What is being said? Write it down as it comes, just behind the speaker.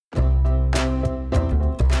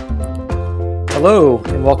Hello,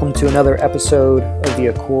 and welcome to another episode of the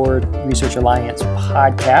Accord Research Alliance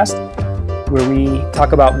podcast, where we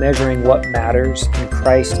talk about measuring what matters in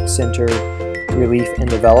Christ-centered relief and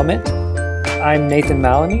development. I'm Nathan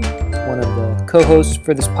Maloney, one of the co-hosts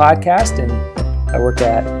for this podcast, and I work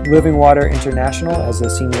at Living Water International as the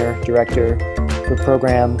Senior Director for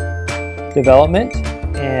Program Development.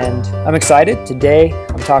 And I'm excited. Today,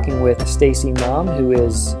 I'm talking with Stacy, who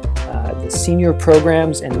is the Senior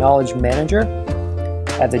Programs and Knowledge Manager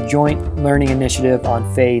at the Joint Learning Initiative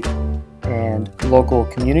on Faith and Local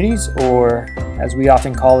Communities, or as we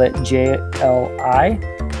often call it, JLI.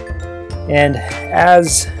 And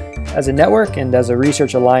as a network and as a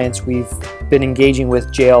research alliance, we've been engaging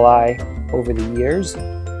with JLI over the years.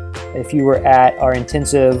 If you were at our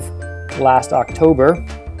intensive last October,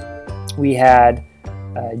 we had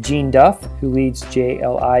Gene Duff, who leads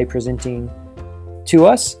JLI, presenting to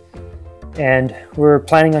us. And we're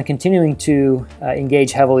planning on continuing to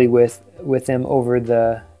engage heavily with them over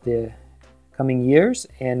the coming years.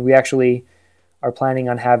 And we actually are planning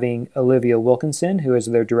on having Olivia Wilkinson, who is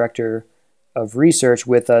their Director of Research,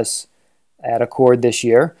 with us at Accord this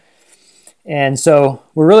year. And so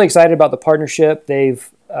we're really excited about the partnership. They've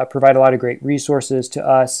provided a lot of great resources to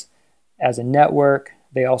us as a network.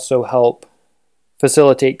 They also help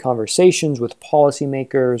facilitate conversations with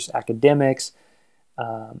policymakers, academics,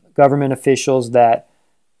 government officials that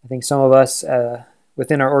I think some of us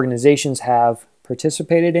within our organizations have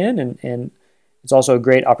participated in, and it's also a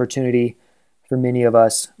great opportunity for many of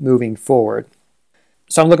us moving forward.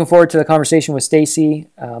 So I'm looking forward to the conversation with Stacy.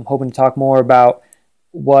 I'm hoping to talk more about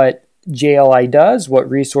what JLI does, what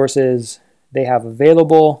resources they have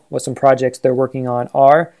available, what some projects they're working on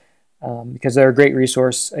are, because they're a great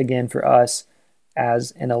resource, again, for us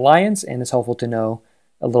as an alliance, and it's helpful to know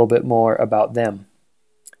a little bit more about them.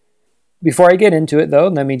 Before I get into it, though,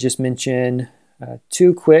 let me just mention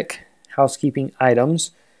two quick housekeeping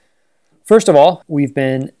items. First of all, we've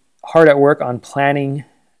been hard at work on planning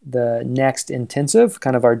the next intensive,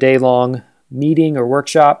 kind of our day-long meeting or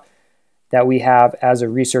workshop that we have as a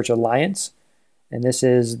research alliance. And this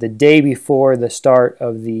is the day before the start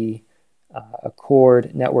of the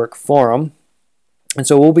Accord Network Forum. And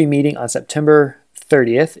so we'll be meeting on September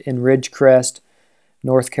 30th in Ridgecrest,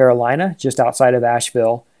 North Carolina, just outside of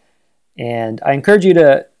Asheville. And I encourage you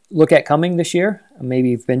to look at coming this year. Maybe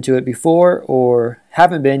you've been to it before or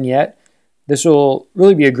haven't been yet. This will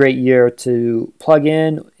really be a great year to plug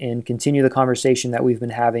in and continue the conversation that we've been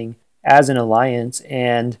having as an alliance.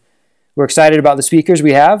 And we're excited about the speakers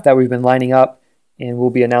we have that we've been lining up, and we'll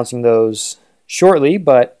be announcing those shortly.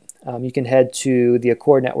 But you can head to the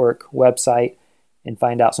Accord Network website and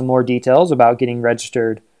find out some more details about getting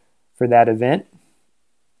registered for that event.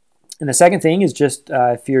 And the second thing is just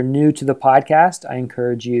if you're new to the podcast, I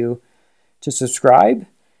encourage you to subscribe,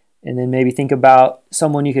 and then maybe think about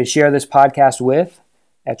someone you could share this podcast with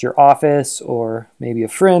at your office, or maybe a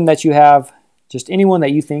friend that you have, just anyone that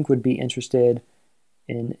you think would be interested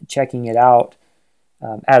in checking it out.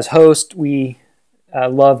 As host, we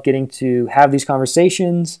love getting to have these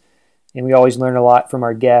conversations, and we always learn a lot from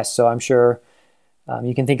our guests. So I'm sure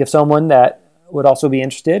you can think of someone that would also be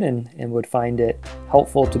interested and would find it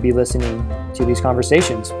helpful to be listening to these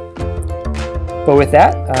conversations. But with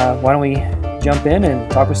that, why don't we jump in and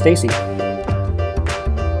talk with Stacy.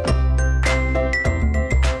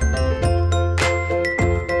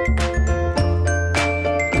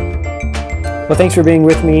 Well, thanks for being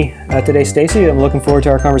with me today, Stacy. I'm looking forward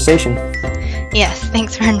to our conversation. Yes,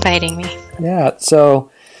 thanks for inviting me. Yeah, so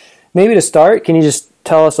maybe to start, can you just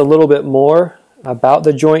tell us a little bit more about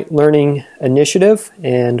the Joint Learning Initiative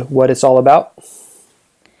and what it's all about?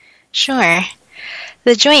 Sure.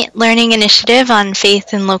 The Joint Learning Initiative on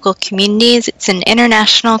Faith in Local Communities, it's an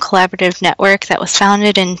international collaborative network that was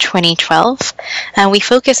founded in 2012. We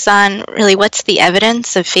focus on really what's the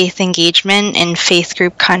evidence of faith engagement and faith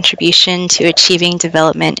group contribution to achieving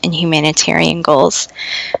development and humanitarian goals.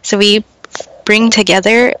 So we bring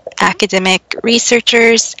together academic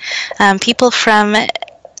researchers, people from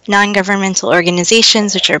non-governmental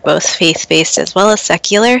organizations, which are both faith-based as well as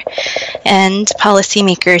secular, and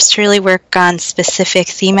policymakers to really work on specific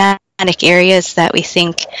thematic areas that we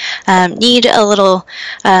think need a little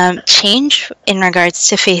change in regards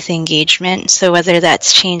to faith engagement. So whether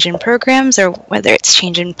that's change in programs or whether it's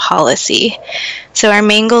change in policy. So our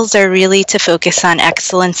main goals are really to focus on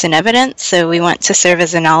excellence in evidence. So we want to serve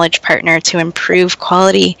as a knowledge partner to improve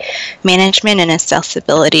quality management and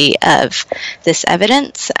accessibility of this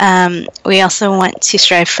evidence. We also want to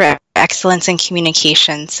strive for excellence in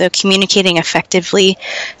communication. So communicating effectively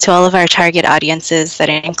to all of our target audiences, that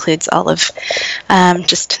includes all of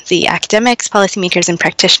just the academics, policymakers, and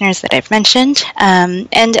practitioners that I've mentioned,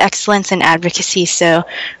 and excellence in advocacy. So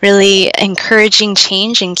really encouraging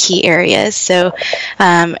change in key areas. So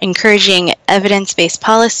encouraging evidence-based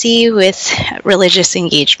policy with religious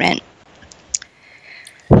engagement.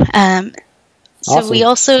 Awesome. So we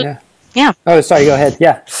also, yeah. Oh, sorry, go ahead.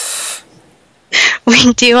 Yeah.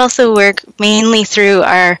 We do also work mainly through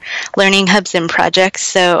our learning hubs and projects.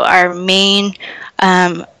 So our main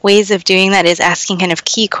ways of doing that is asking kind of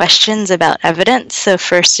key questions about evidence. So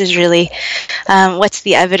first is really, what's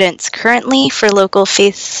the evidence currently for local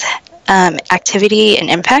faith activity and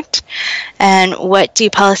impact? And what do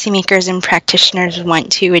policymakers and practitioners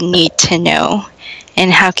want to and need to know? And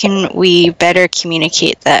how can we better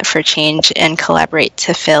communicate that for change and collaborate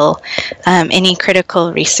to fill any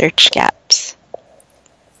critical research gaps?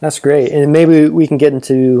 That's great. And maybe we can get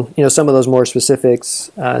into some of those more specifics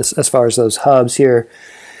as far as those hubs here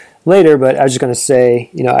later. But I was just going to say,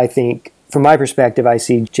 I think from my perspective, I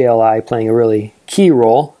see JLI playing a really key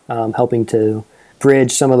role, helping to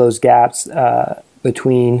bridge some of those gaps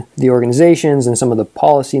between the organizations and some of the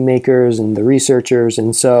policymakers and the researchers.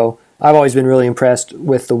 And so I've always been really impressed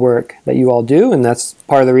with the work that you all do, and that's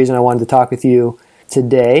part of the reason I wanted to talk with you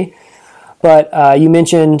today. But you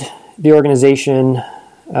mentioned the organization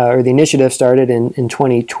or the initiative started in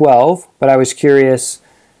 2012, but I was curious,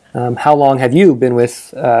 how long have you been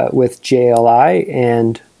with JLI,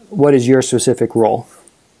 and what is your specific role?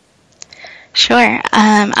 Sure.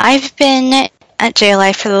 I've been at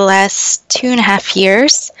JLI for the last 2.5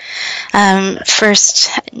 years. First,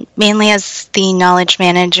 mainly as the knowledge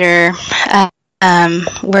manager,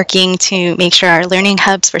 working to make sure our learning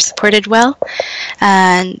hubs were supported well,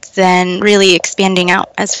 and then really expanding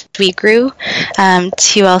out as we grew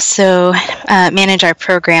to also manage our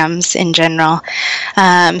programs in general.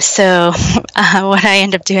 So what I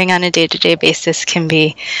end up doing on a day-to-day basis can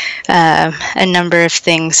be a number of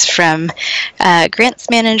things, from grants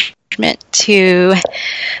management to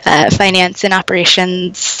finance and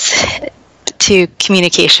operations to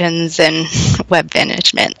communications and web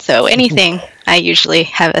management. So anything I usually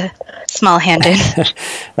have a small hand in.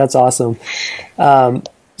 That's awesome.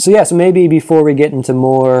 So maybe before we get into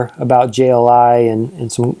more about JLI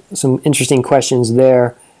and some interesting questions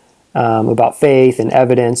there about faith and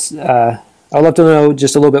evidence, I'd love to know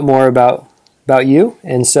just a little bit more about you.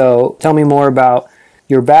 And so tell me more about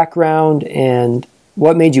your background and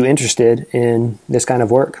what made you interested in this kind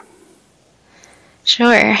of work.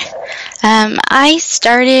 Sure. I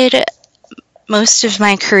started most of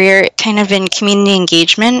my career kind of in community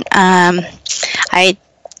engagement. I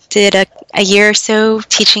did a year or so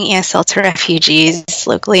teaching ESL to refugees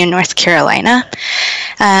locally in North Carolina,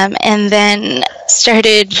 and then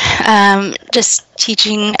started just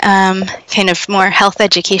teaching kind of more health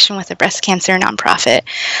education with a breast cancer nonprofit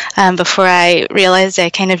before I realized I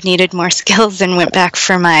kind of needed more skills and went back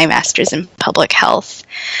for my master's in public health.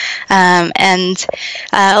 And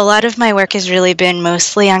a lot of my work has really been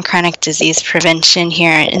mostly on chronic disease prevention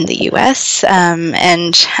here in the U.S.,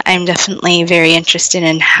 and I'm definitely very interested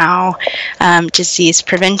in how disease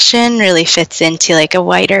prevention really fits into like a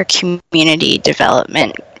wider community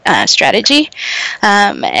development strategy.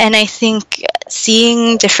 And I think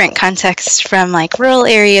seeing different contexts from like rural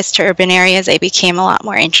areas to urban areas, I became a lot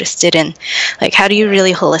more interested in like, how do you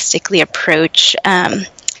really holistically approach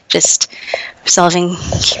just solving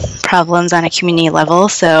problems on a community level.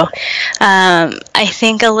 So I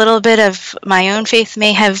think a little bit of my own faith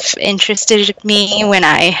may have interested me when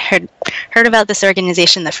I heard about this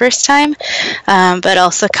organization the first time, but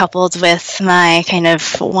also coupled with my kind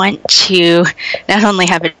of want to not only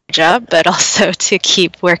have a job, but also to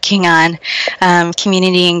keep working on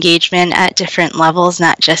community engagement at different levels,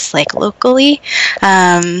 not just like locally.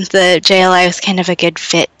 The JLI was kind of a good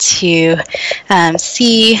fit to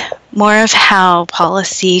see more of how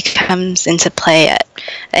policy comes into play at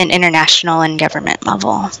an international and government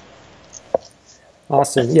level.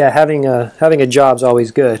 Awesome. Yeah, having a job's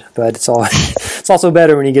always good, but it's also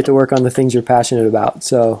better when you get to work on the things you're passionate about.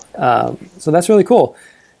 So that's really cool.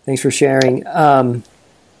 Thanks for sharing. So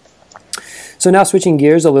now switching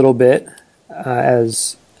gears a little bit,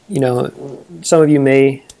 as you know, some of you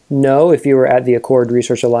may know if you were at the Accord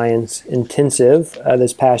Research Alliance Intensive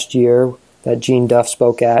this past year that Jean Duff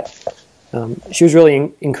spoke at. She was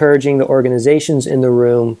really encouraging the organizations in the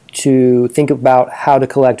room to think about how to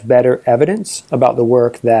collect better evidence about the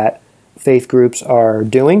work that faith groups are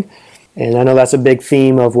doing. And I know that's a big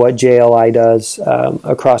theme of what JLI does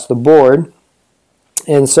across the board.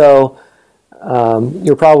 And so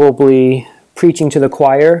You're probably preaching to the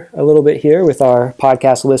choir a little bit here with our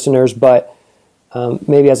podcast listeners, but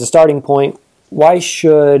maybe as a starting point, why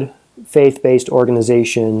should faith-based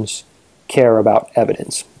organizations care about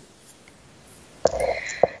evidence?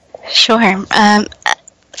 Sure.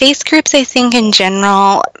 Faith groups, I think, in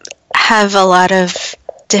general, have a lot of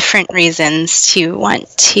different reasons to want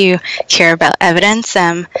to care about evidence.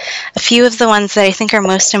 A few of the ones that I think are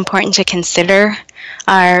most important to consider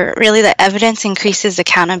are really that evidence increases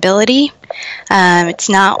accountability. It's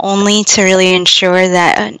not only to really ensure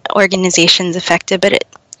that an organization's effective, but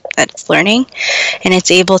that it's learning, and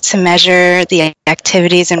it's able to measure the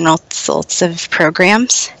activities and results of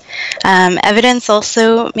programs. Evidence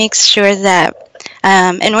also makes sure that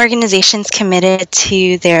an organization's committed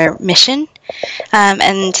to their mission,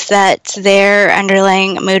 and that their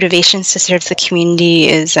underlying motivations to serve the community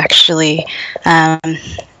is actually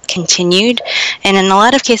continued. And in a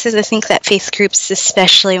lot of cases, I think that faith groups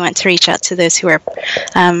especially want to reach out to those who are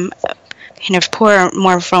kind of poor,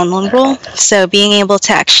 more vulnerable. So being able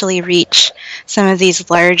to actually reach some of these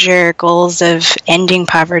larger goals of ending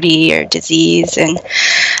poverty or disease and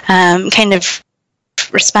kind of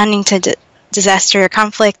responding to disaster or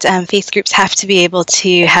conflict, faith groups have to be able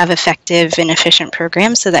to have effective and efficient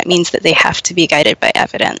programs. So that means that they have to be guided by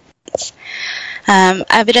evidence.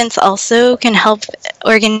 Evidence also can help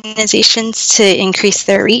organizations to increase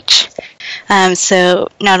their reach. So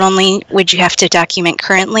not only would you have to document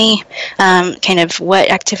currently kind of what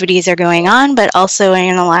activities are going on, but also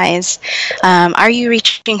analyze, are you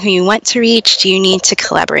reaching who you want to reach? Do you need to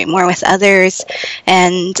collaborate more with others?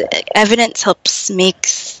 And evidence helps make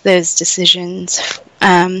those decisions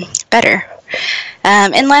better.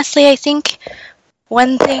 And lastly, I think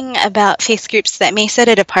one thing about faith groups that may set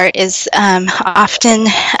it apart is often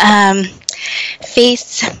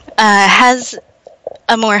faith has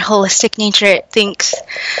a more holistic nature. It thinks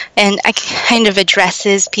and kind of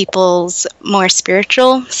addresses people's more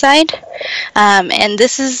spiritual side. And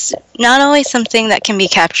this is not always something that can be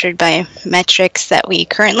captured by metrics that we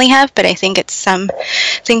currently have, but I think it's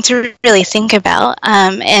something to really think about.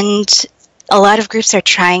 And a lot of groups are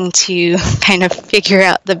trying to kind of figure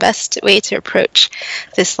out the best way to approach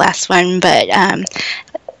this last one, but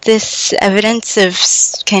this evidence of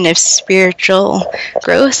kind of spiritual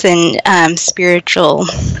growth and spiritual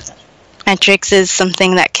metrics is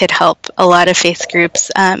something that could help a lot of faith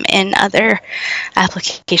groups in other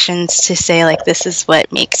applications to say, like, this is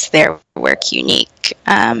what makes their work unique.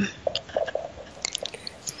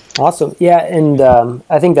 Awesome. Yeah, and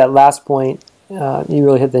I think that last point, you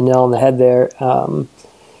really hit the nail on the head there. And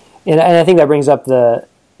I think that brings up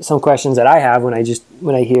some questions that I have when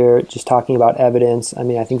I hear just talking about evidence. I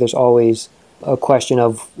mean, I think there's always a question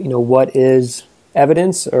of, what is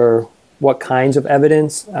evidence, or what kinds of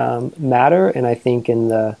evidence matter. And I think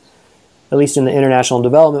at least in the international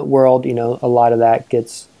development world, a lot of that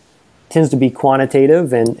tends to be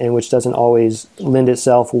quantitative, and which doesn't always lend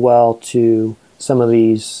itself well to some of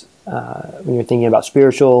these, when you're thinking about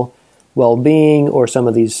spiritual well-being or some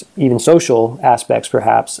of these even social aspects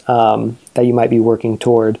perhaps that you might be working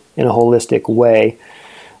toward in a holistic way.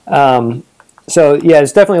 So yeah,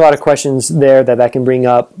 there's definitely a lot of questions there that can bring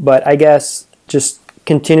up, but I guess just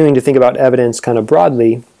continuing to think about evidence kind of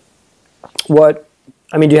broadly, do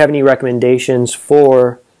you have any recommendations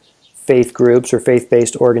for faith groups or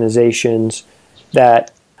faith-based organizations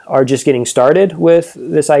that are just getting started with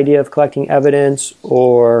this idea of collecting evidence,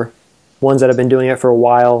 or ones that have been doing it for a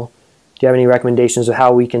while? Do you have any recommendations of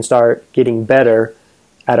how we can start getting better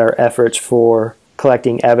at our efforts for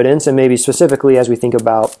collecting evidence, and maybe specifically as we think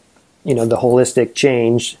about, the holistic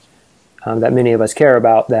change that many of us care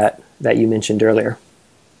about that you mentioned earlier?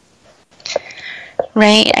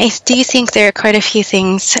 Right. I do think there are quite a few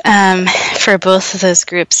things for both of those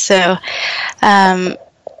groups. So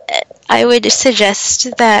I would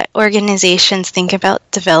suggest that organizations think about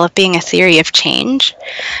developing a theory of change.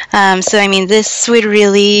 This would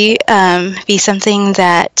really be something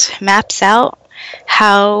that maps out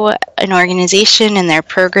how an organization and their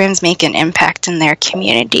programs make an impact in their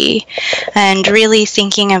community, and really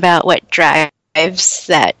thinking about what drives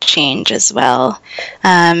that change as well.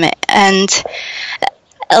 And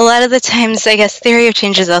a lot of the times, I guess, theory of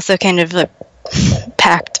change is also kind of a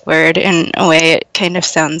packed word. In a way, it kind of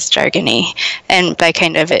sounds jargony, and by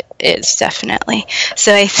kind of it is definitely.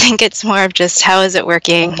 So I think it's more of just how is it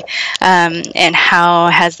working, and how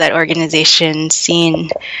has that organization seen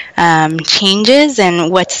changes, and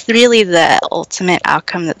what's really the ultimate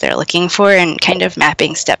outcome that they're looking for, and kind of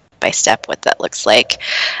mapping step by step what that looks like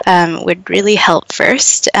would really help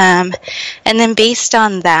first. And then based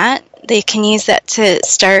on that, they can use that to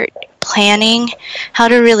start planning how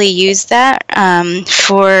to really use that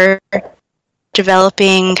for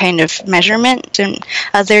developing kind of measurement and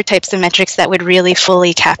other types of metrics that would really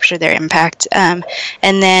fully capture their impact. And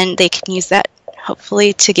then they can use that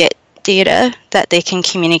hopefully to get data that they can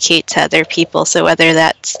communicate to other people. So whether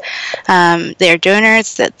that's their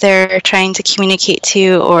donors that they're trying to communicate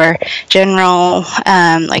to, or general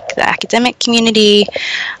like the academic community,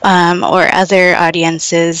 or other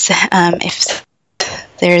audiences, if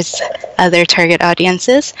there's other target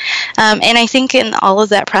audiences. And I think in all of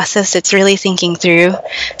that process, it's really thinking through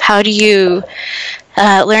how do you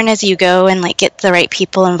learn as you go and like get the right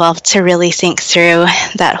people involved to really think through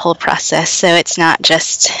that whole process. So it's not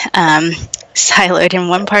just siloed in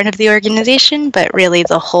one part of the organization, but really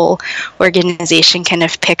the whole organization kind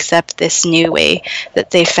of picks up this new way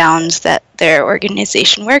that they found that their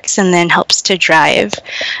organization works, and then helps to drive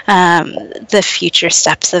the future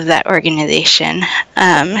steps of that organization.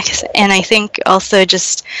 And I think also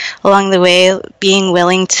just along the way, being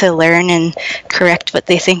willing to learn and correct what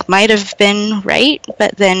they think might have been right,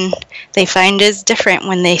 but then they find is different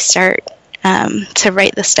when they start to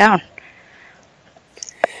write this down.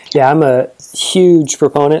 Yeah, I'm a huge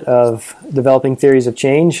proponent of developing theories of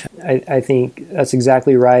change. I think that's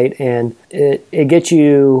exactly right, and it gets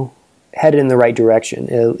you headed in the right direction.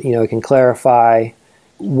 It can clarify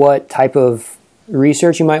what type of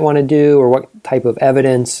research you might want to do, or what type of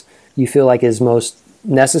evidence you feel like is most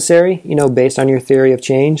necessary, based on your theory of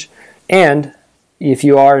change. And if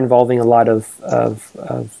you are involving a lot of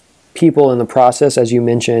people in the process, as you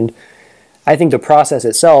mentioned, I think the process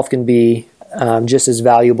itself can be just as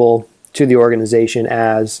valuable to the organization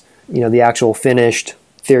as the actual finished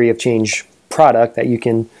theory of change product that you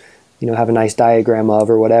can have a nice diagram of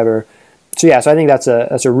or whatever. So I think that's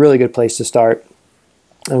a really good place to start.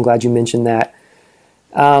 I'm glad you mentioned that.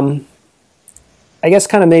 I guess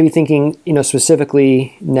kind of maybe thinking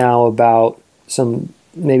specifically now about some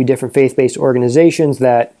maybe different faith-based organizations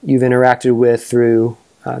that you've interacted with through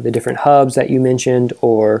the different hubs that you mentioned,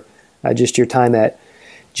 or just your time at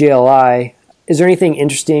JLI. Is there anything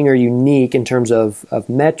interesting or unique in terms of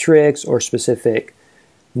metrics or specific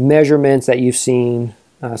measurements that you've seen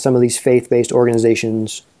some of these faith-based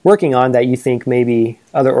organizations working on that you think maybe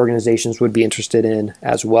other organizations would be interested in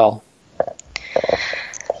as well?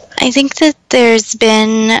 I think that there's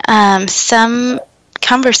been some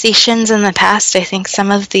conversations in the past. I think some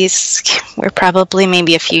of these were probably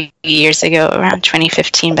maybe a few years ago, around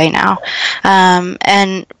 2015 by now.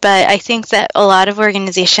 But I think that a lot of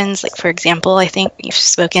organizations, like for example, I think you've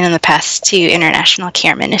spoken in the past to International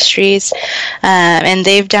Care Ministries, and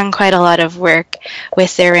they've done quite a lot of work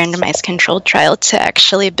with their randomized controlled trial to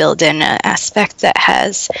actually build in an aspect that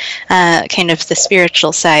has kind of the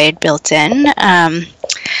spiritual side built in.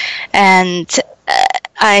 And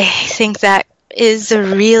I think that is a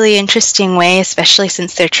really interesting way, especially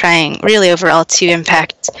since they're trying really overall to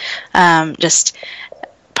impact just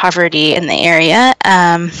poverty in the area,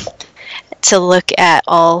 to look at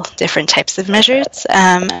all different types of measures.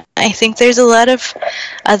 I think there's a lot of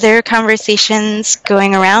other conversations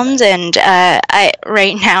going around, and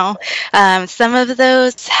right now, some of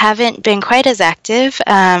those haven't been quite as active.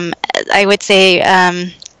 I would say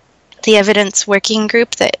the evidence working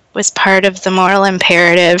group that was part of the moral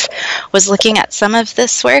imperative was looking at some of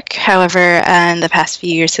this work. However, in the past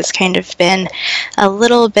few years has kind of been a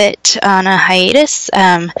little bit on a hiatus,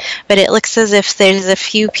 but it looks as if there's a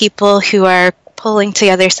few people who are pulling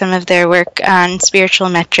together some of their work on spiritual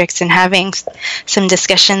metrics and having some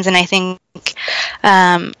discussions, and I think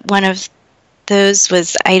one of those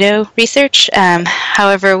was IDO research.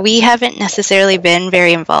 However, we haven't necessarily been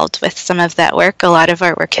very involved with some of that work. A lot of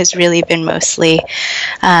our work has really been mostly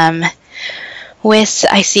with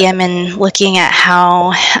ICM and looking at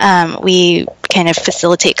how we kind of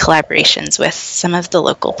facilitate collaborations with some of the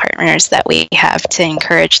local partners that we have to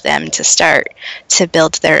encourage them to start to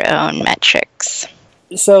build their own metrics.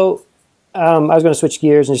 So I was going to switch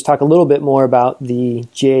gears and just talk a little bit more about the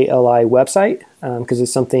JLI website, because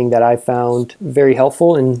it's something that I found very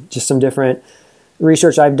helpful in just some different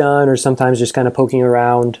research I've done, or sometimes just kind of poking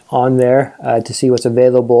around on there to see what's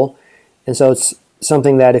available. And so it's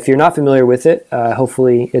something that if you're not familiar with it,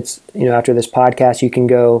 hopefully it's, after this podcast, you can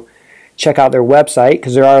go check out their website,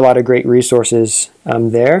 because there are a lot of great resources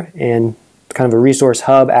there, and kind of a resource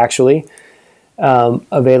hub actually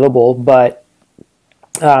available. But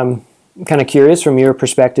I'm kind of curious from your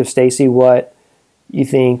perspective, Stacy, what you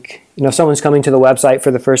think, if someone's coming to the website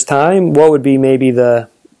for the first time, what would be maybe the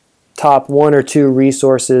top one or two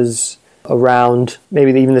resources around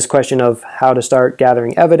maybe even this question of how to start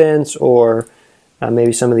gathering evidence, or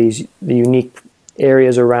maybe some of the unique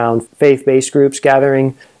areas around faith-based groups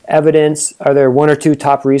gathering evidence. Are there one or two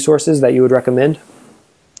top resources that you would recommend?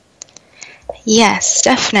 Yes,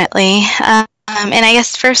 definitely. And I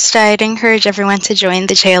guess first I'd encourage everyone to join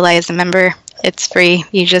the JLI as a member. It's free.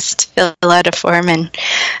 You just fill out a form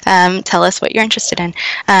and tell us what you're interested in.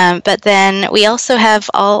 But then we also have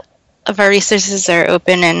all of our resources are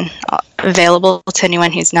open and available to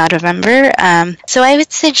anyone who's not a member. So I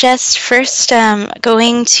would suggest first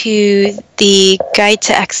going to the Guide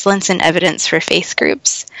to Excellence in Evidence for Faith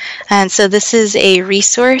Groups. And so this is a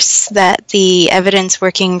resource that the Evidence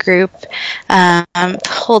Working Group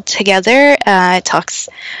pulled together. It talks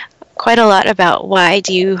quite a lot about why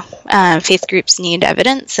do faith groups need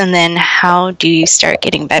evidence, and then how do you start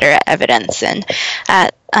getting better at evidence. And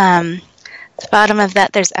at the bottom of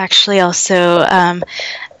that, there's actually also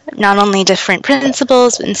not only different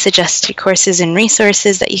principles and suggested courses and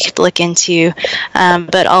resources that you could look into,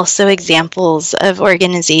 but also examples of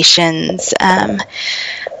organizations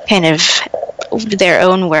kind of their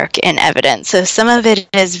own work in evidence. So some of it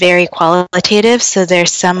is very qualitative, so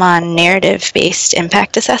there's some on narrative-based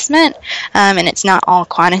impact assessment, and it's not all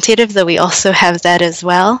quantitative, though we also have that as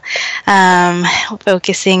well,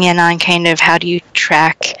 focusing in on kind of how do you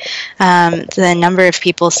track the number of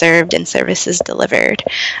people served and services delivered.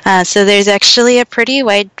 So there's actually a pretty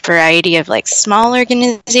wide variety of like small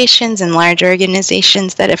organizations and large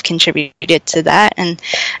organizations that have contributed to that, and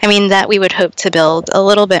I mean that we would hope to build a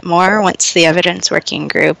little bit more once the Evidence Working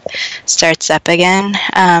Group starts up again.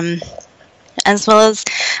 As well as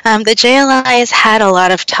the JLI has had a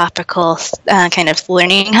lot of topical kind of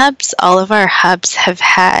learning hubs. All of our hubs have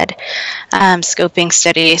had scoping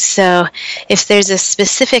studies. So if there's a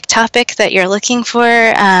specific topic that you're looking for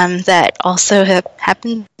that also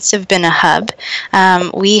happens to have been a hub,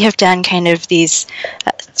 we have done kind of these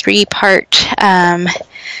three-part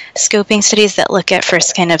scoping studies that look at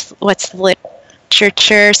first kind of what's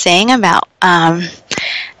literature saying about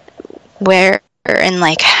where and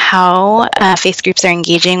like how faith groups are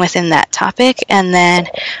engaging within that topic, and then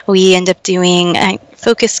we end up doing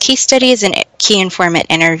focused case studies and key informant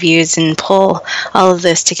interviews and pull all of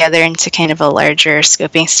those together into kind of a larger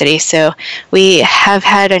scoping study. So we have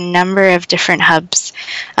had a number of different hubs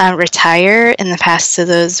retire in the past. So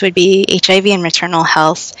those would be HIV and maternal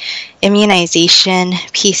health, immunization,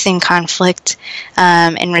 peace and conflict,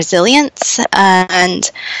 and resilience. And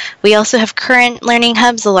we also have current learning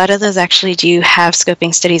hubs. A lot of those actually do have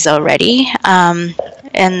scoping studies already.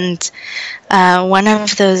 And one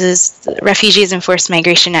of those is refugees and forced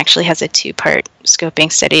migration actually has a two-part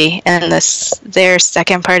scoping study, and their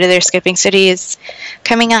second part of their scoping study is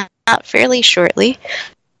coming out fairly shortly.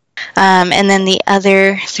 And then the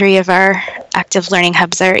other three of our active learning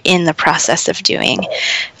hubs are in the process of doing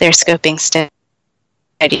their scoping studies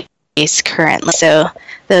currently. So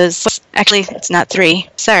those, actually, it's not three.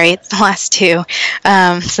 Sorry, it's the last two.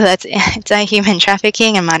 So that's anti-human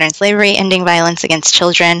trafficking and modern slavery, ending violence against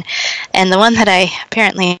children. And the one that I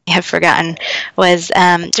apparently have forgotten was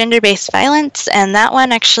gender-based violence. And that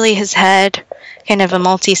one actually has had kind of a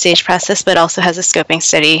multi-stage process, but also has a scoping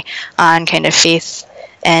study on kind of faith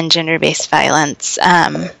and gender-based violence.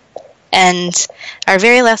 And our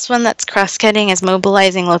very last one that's cross-cutting is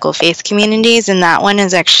mobilizing local faith communities, and that one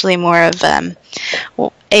is actually more of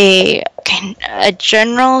a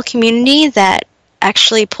general community that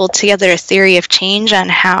actually pulled together a theory of change on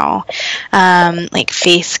how like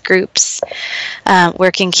faith groups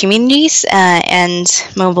work in communities and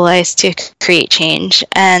mobilize to create change.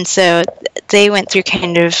 And so they went through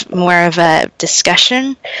kind of more of a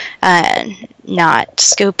discussion, not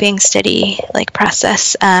scoping study like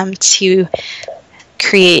process, to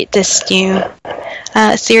create this new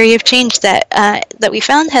theory of change that we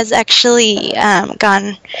found has actually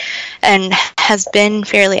gone and has been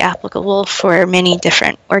fairly applicable for many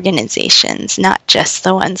different organizations, not just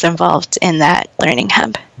the ones involved in that learning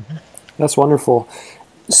hub. That's wonderful.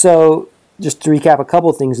 So just to recap a couple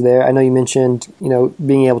of things there, I know you mentioned,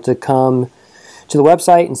 being able to come to the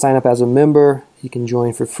website and sign up as a member. You can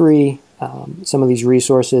join for free. Some of these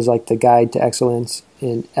resources like the Guide to Excellence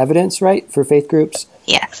in Evidence, right, for faith groups?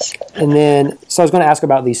 Yes. And then, so I was going to ask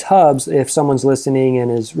about these hubs. If someone's listening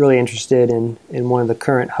and is really interested in one of the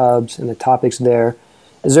current hubs and the topics there,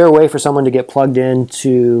 is there a way for someone to get plugged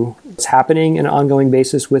into what's happening on an ongoing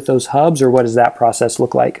basis with those hubs, or what does that process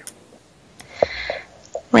look like?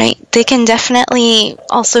 Right. They can definitely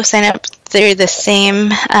also sign up through the same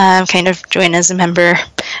kind of join as a member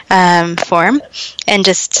form and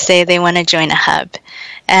just say they want to join a hub.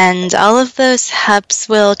 And all of those hubs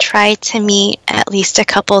will try to meet at least a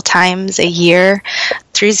couple times a year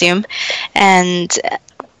through Zoom. And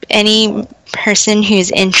any person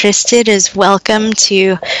who's interested is welcome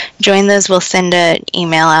to join those. We'll send an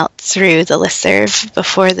email out through the listserv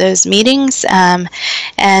before those meetings. And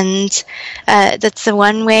that's the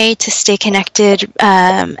one way to stay connected,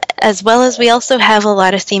 as well as we also have a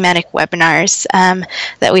lot of thematic webinars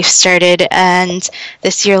that we've started. And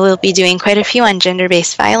this year we'll be doing quite a few on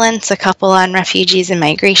gender-based violence, a couple on refugees and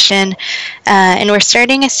migration. And we're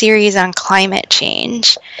starting a series on climate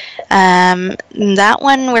change. That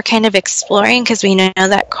one we're kind of exploring because we know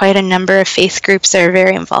that quite a number of faith groups are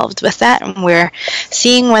very involved with that, and we're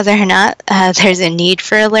seeing whether or not there's a need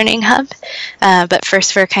for a learning hub. But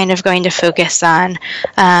first we're kind of going to focus on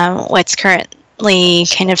what's currently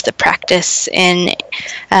kind of the practice in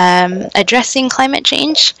addressing climate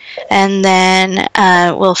change, and then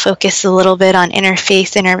we'll focus a little bit on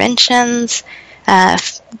interfaith interventions.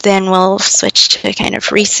 Then we'll switch to kind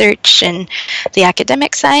of research and the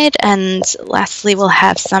academic side, and lastly we'll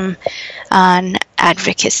have some on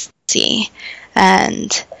advocacy.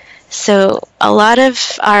 And so a lot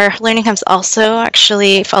of our learning hubs also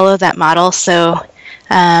actually follow that model. So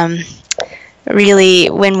really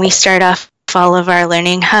when we start off all of our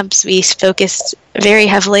learning hubs, we focused very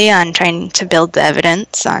heavily on trying to build the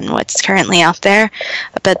evidence on what's currently out there.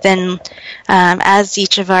 But then as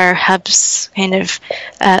each of our hubs kind of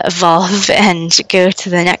evolve and go to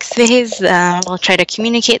the next phase, we'll try to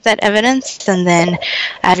communicate that evidence and then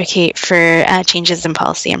advocate for changes in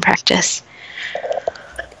policy and practice.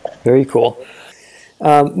 Very cool.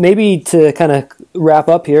 Maybe to kind of wrap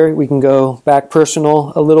up here, we can go back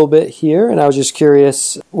personal a little bit here. And I was just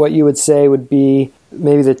curious what you would say would be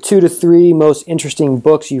maybe the 2 to 3 most interesting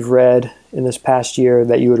books you've read in this past year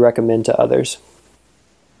that you would recommend to others.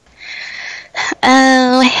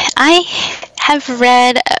 I have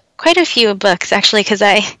read quite a few books, actually, because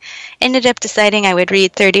I ended up deciding I would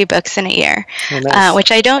read 30 books in a year, nice.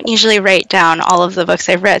 Which I don't usually write down all of the books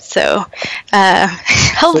I've read, so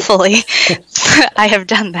hopefully I have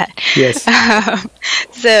done that. Yes.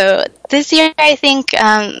 So this year, I think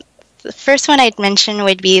the first one I'd mention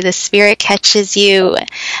would be The Spirit Catches You,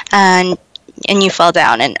 and You Fall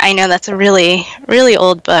Down. And I know that's a really, really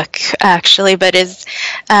old book, actually, but is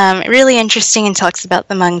really interesting and talks about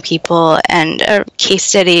the Hmong people and a case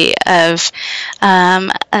study of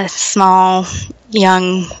a small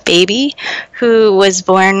young baby who was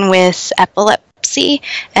born with epilepsy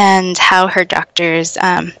and how her doctors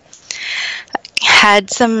had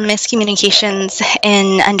some miscommunications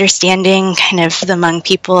in understanding kind of the Hmong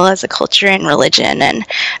people as a culture and religion, and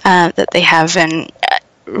that they have, and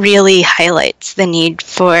really highlights the need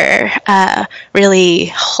for really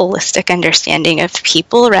holistic understanding of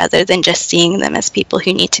people rather than just seeing them as people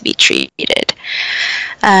who need to be treated.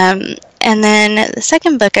 And then the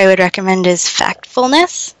second book I would recommend is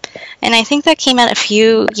Factfulness, and I think that came out a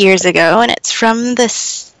few years ago, and it's from the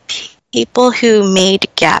people who made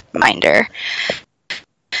Gapminder.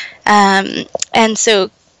 And so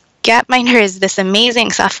Gapminder is this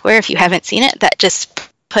amazing software, if you haven't seen it, that just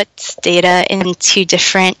puts data into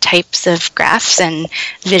different types of graphs and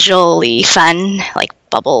visually fun, like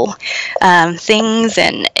bubble things,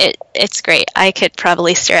 and it's great. I could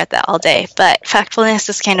probably stare at that all day, but Factfulness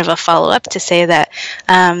is kind of a follow-up to say that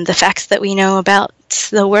the facts that we know about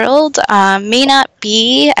the world may not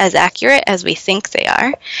be as accurate as we think they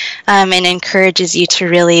are, and encourages you to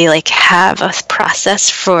really have a process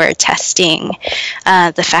for testing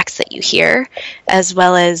the facts that you hear, as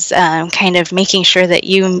well as kind of making sure that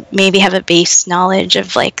you maybe have a base knowledge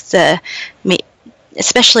of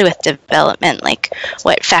especially with development,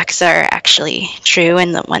 what facts are actually true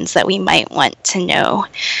and the ones that we might want to know.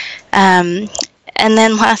 And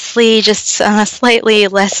then lastly, just a slightly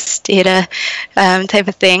less data type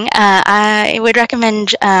of thing, I would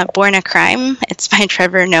recommend Born a Crime. It's by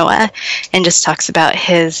Trevor Noah, and just talks about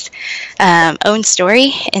his own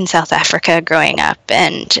story in South Africa growing up.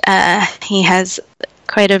 And he has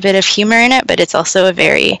quite a bit of humor in it, but it's also a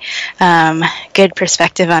very good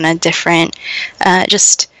perspective on a different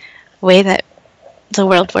just way that the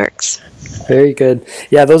world works. Very good.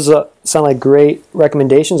 Yeah, those sound like great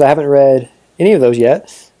recommendations. I haven't read any of those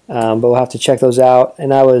yet, but we'll have to check those out.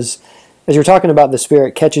 And as you were talking about the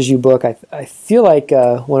Spirit Catches You book, I feel like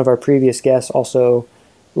one of our previous guests also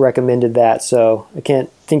recommended that. So I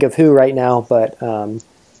can't think of who right now, but I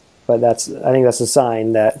think that's a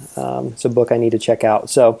sign that it's a book I need to check out.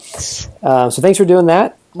 So thanks for doing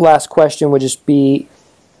that. Last question would just be,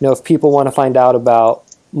 if people want to find out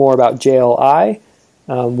more about JLI,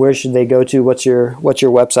 where should they go to? What's your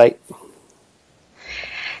website?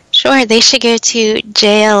 Sure, they should go to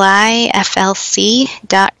jliflc.com.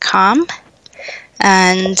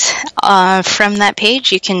 And from that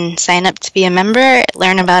page, you can sign up to be a member,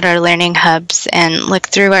 learn about our learning hubs, and look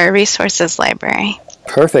through our resources library.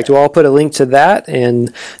 Perfect. Well, I'll put a link to that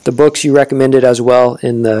and the books you recommended as well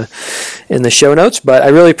in the show notes. But I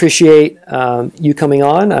really appreciate you coming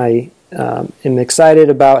on. I am excited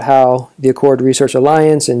about how the Accord Research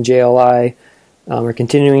Alliance and JLI are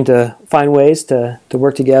continuing to find ways to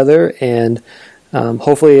work together, and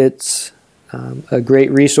hopefully it's a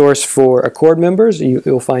great resource for Accord members.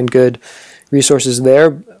 You'll find good resources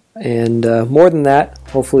there, and more than that,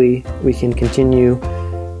 hopefully we can continue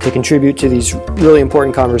to contribute to these really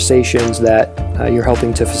important conversations that you're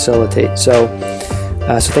helping to facilitate. So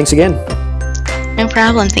thanks again. No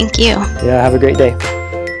problem. Thank you. Yeah, have a great day.